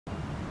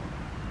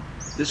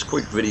This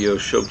quick video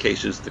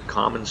showcases the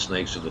common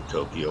snakes of the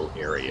Tokyo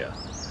area.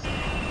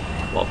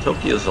 While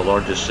Tokyo is the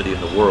largest city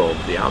in the world,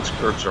 the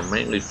outskirts are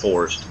mainly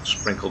forest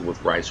sprinkled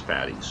with rice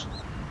paddies.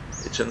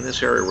 It's in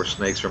this area where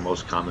snakes are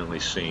most commonly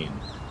seen,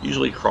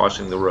 usually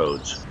crossing the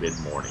roads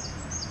mid-morning.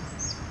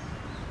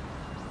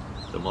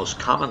 The most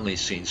commonly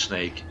seen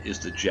snake is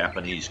the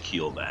Japanese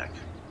keelback.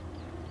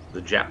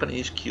 The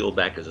Japanese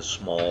keelback is a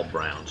small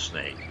brown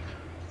snake.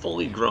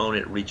 Fully grown,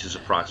 it reaches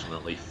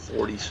approximately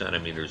 40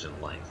 centimeters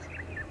in length.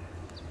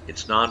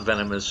 It's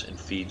non-venomous and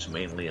feeds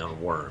mainly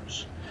on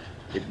worms.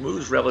 It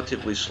moves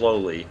relatively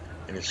slowly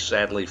and is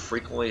sadly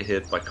frequently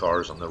hit by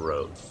cars on the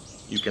road.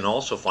 You can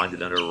also find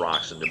it under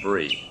rocks and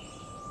debris.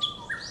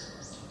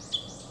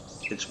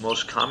 It's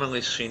most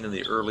commonly seen in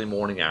the early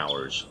morning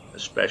hours,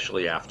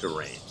 especially after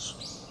rains.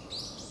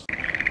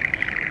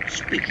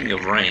 Speaking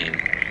of rain,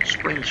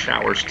 spring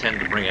showers tend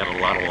to bring out a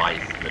lot of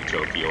life in the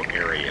Tokyo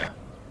area.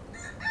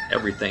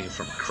 Everything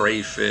from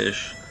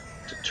crayfish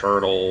to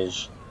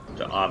turtles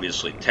to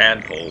obviously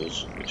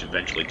tadpoles, which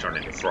eventually turn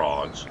into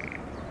frogs.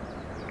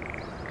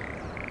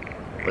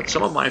 But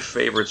some of my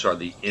favorites are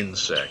the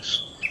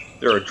insects.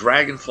 There are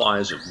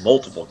dragonflies of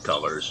multiple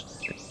colors,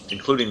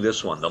 including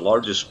this one, the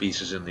largest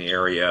species in the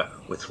area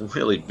with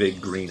really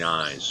big green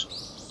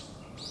eyes.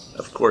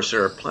 Of course,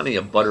 there are plenty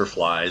of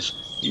butterflies,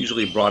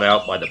 usually brought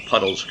out by the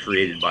puddles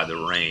created by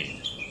the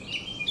rain.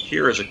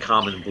 Here is a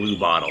common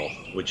bluebottle,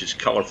 which its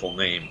colorful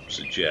name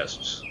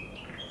suggests.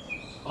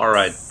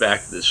 Alright,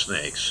 back to the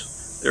snakes.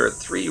 There are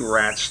 3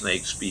 rat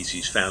snake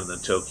species found in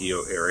the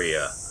Tokyo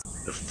area: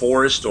 the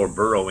forest or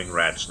burrowing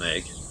rat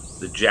snake,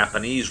 the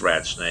Japanese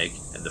rat snake,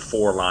 and the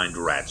four-lined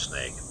rat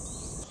snake.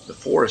 The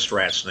forest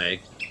rat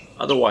snake,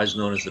 otherwise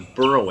known as the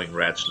burrowing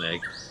rat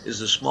snake, is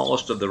the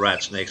smallest of the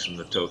rat snakes in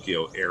the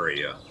Tokyo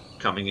area,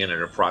 coming in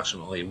at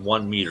approximately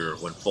 1 meter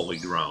when fully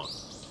grown.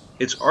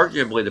 It's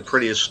arguably the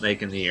prettiest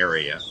snake in the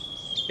area.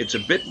 It's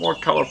a bit more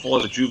colorful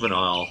as a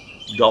juvenile,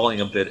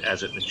 dulling a bit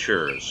as it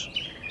matures.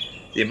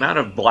 The amount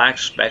of black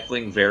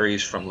speckling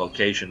varies from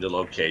location to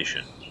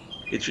location.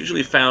 It's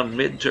usually found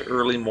mid to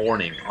early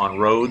morning on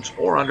roads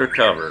or under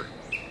cover.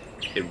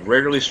 It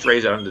rarely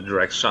strays out into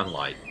direct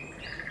sunlight.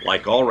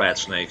 Like all rat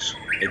snakes,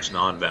 it's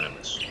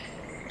non-venomous.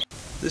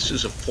 This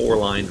is a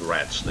four-lined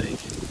rat snake.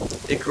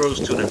 It grows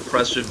to an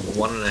impressive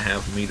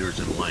 1.5 meters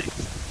in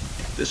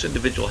length. This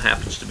individual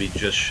happens to be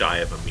just shy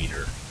of a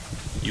meter.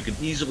 You can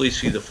easily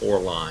see the 4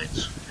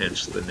 lines,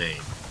 hence the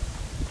name.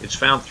 It's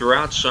found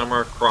throughout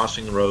summer,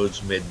 crossing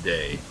roads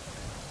midday.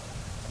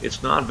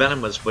 It's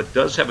non-venomous, but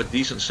does have a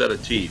decent set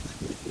of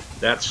teeth.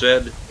 That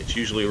said, it's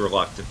usually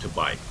reluctant to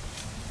bite.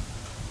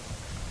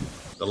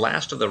 The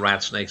last of the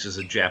rat snakes is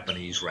the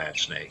Japanese rat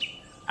snake.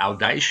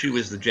 Aodaishu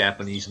is the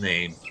Japanese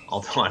name,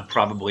 although I'm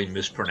probably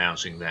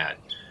mispronouncing that.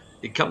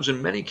 It comes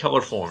in many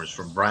color forms,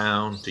 from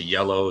brown to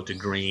yellow to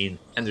green,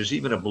 and there's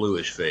even a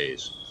bluish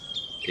phase.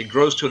 It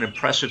grows to an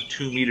impressive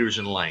 2 meters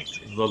in length,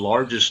 the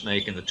largest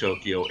snake in the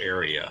Tokyo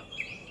area.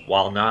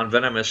 While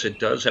non-venomous, it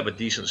does have a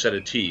decent set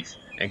of teeth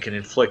and can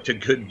inflict a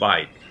good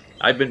bite.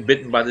 I've been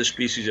bitten by this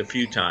species a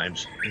few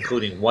times,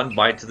 including 1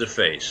 bite to the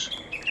face.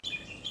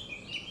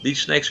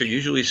 These snakes are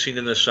usually seen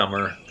in the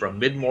summer from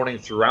mid-morning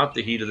throughout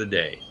the heat of the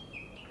day.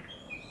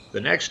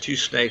 The next 2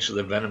 snakes are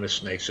the venomous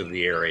snakes of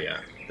the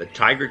area, the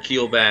tiger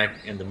keelback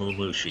and the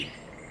Mamushi.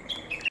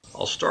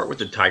 I'll start with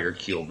the tiger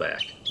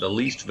keelback, the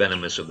least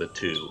venomous of the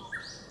 2.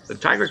 The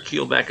tiger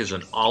keelback is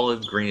an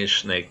olive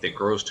greenish snake that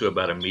grows to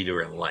about 1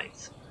 meter in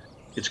length.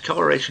 Its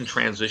coloration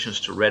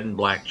transitions to red and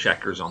black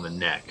checkers on the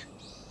neck.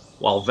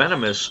 While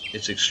venomous,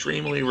 it's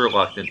extremely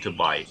reluctant to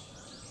bite.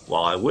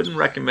 While I wouldn't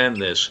recommend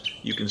this,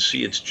 you can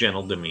see its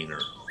gentle demeanor.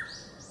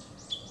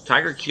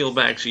 Tiger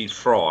keelbacks eat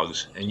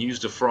frogs and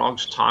use the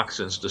frog's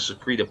toxins to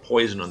secrete a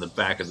poison on the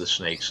back of the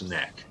snake's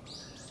neck.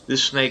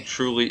 This snake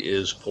truly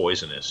is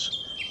poisonous.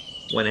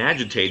 When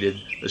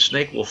agitated, the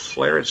snake will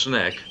flare its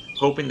neck,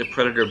 hoping the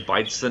predator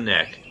bites the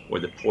neck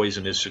where the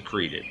poison is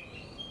secreted.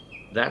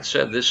 That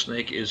said, this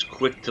snake is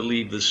quick to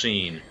leave the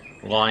scene,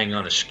 relying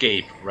on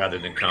escape rather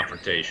than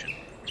confrontation.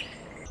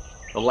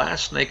 The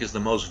last snake is the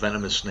most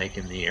venomous snake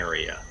in the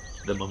area,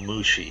 the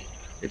Mamushi.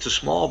 It's a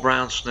small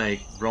brown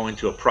snake growing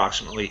to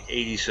approximately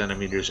 80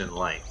 centimeters in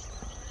length.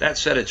 That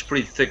said, it's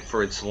pretty thick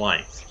for its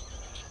length.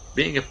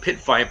 Being a pit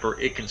viper,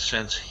 it can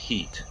sense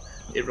heat.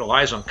 It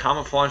relies on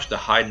camouflage to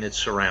hide in its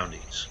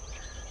surroundings.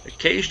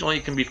 Occasionally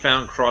it can be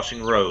found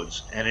crossing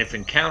roads, and if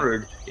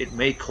encountered, it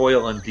may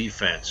coil on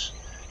defense.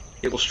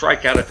 It will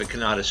strike out if it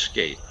cannot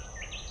escape.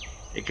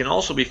 It can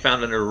also be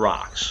found under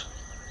rocks.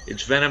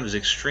 Its venom is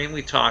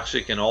extremely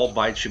toxic and all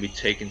bites should be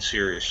taken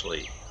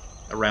seriously.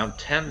 Around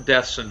 10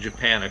 deaths in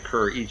Japan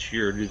occur each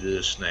year due to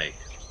this snake.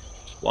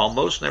 While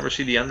most never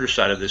see the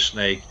underside of this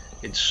snake,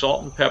 its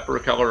salt and pepper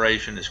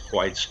coloration is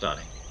quite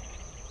stunning.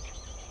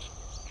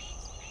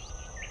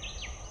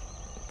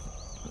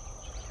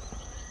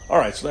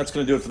 Alright, so that's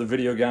going to do it for the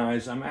video,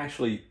 guys. I'm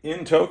actually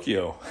in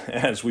Tokyo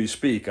as we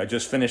speak. I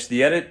just finished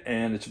the edit,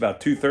 and it's about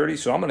 2:30,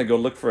 so I'm going to go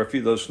look for a few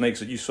of those snakes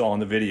that you saw in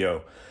the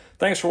video.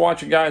 Thanks for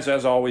watching, guys.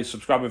 As always,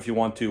 subscribe if you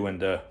want to,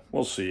 and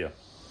we'll see you.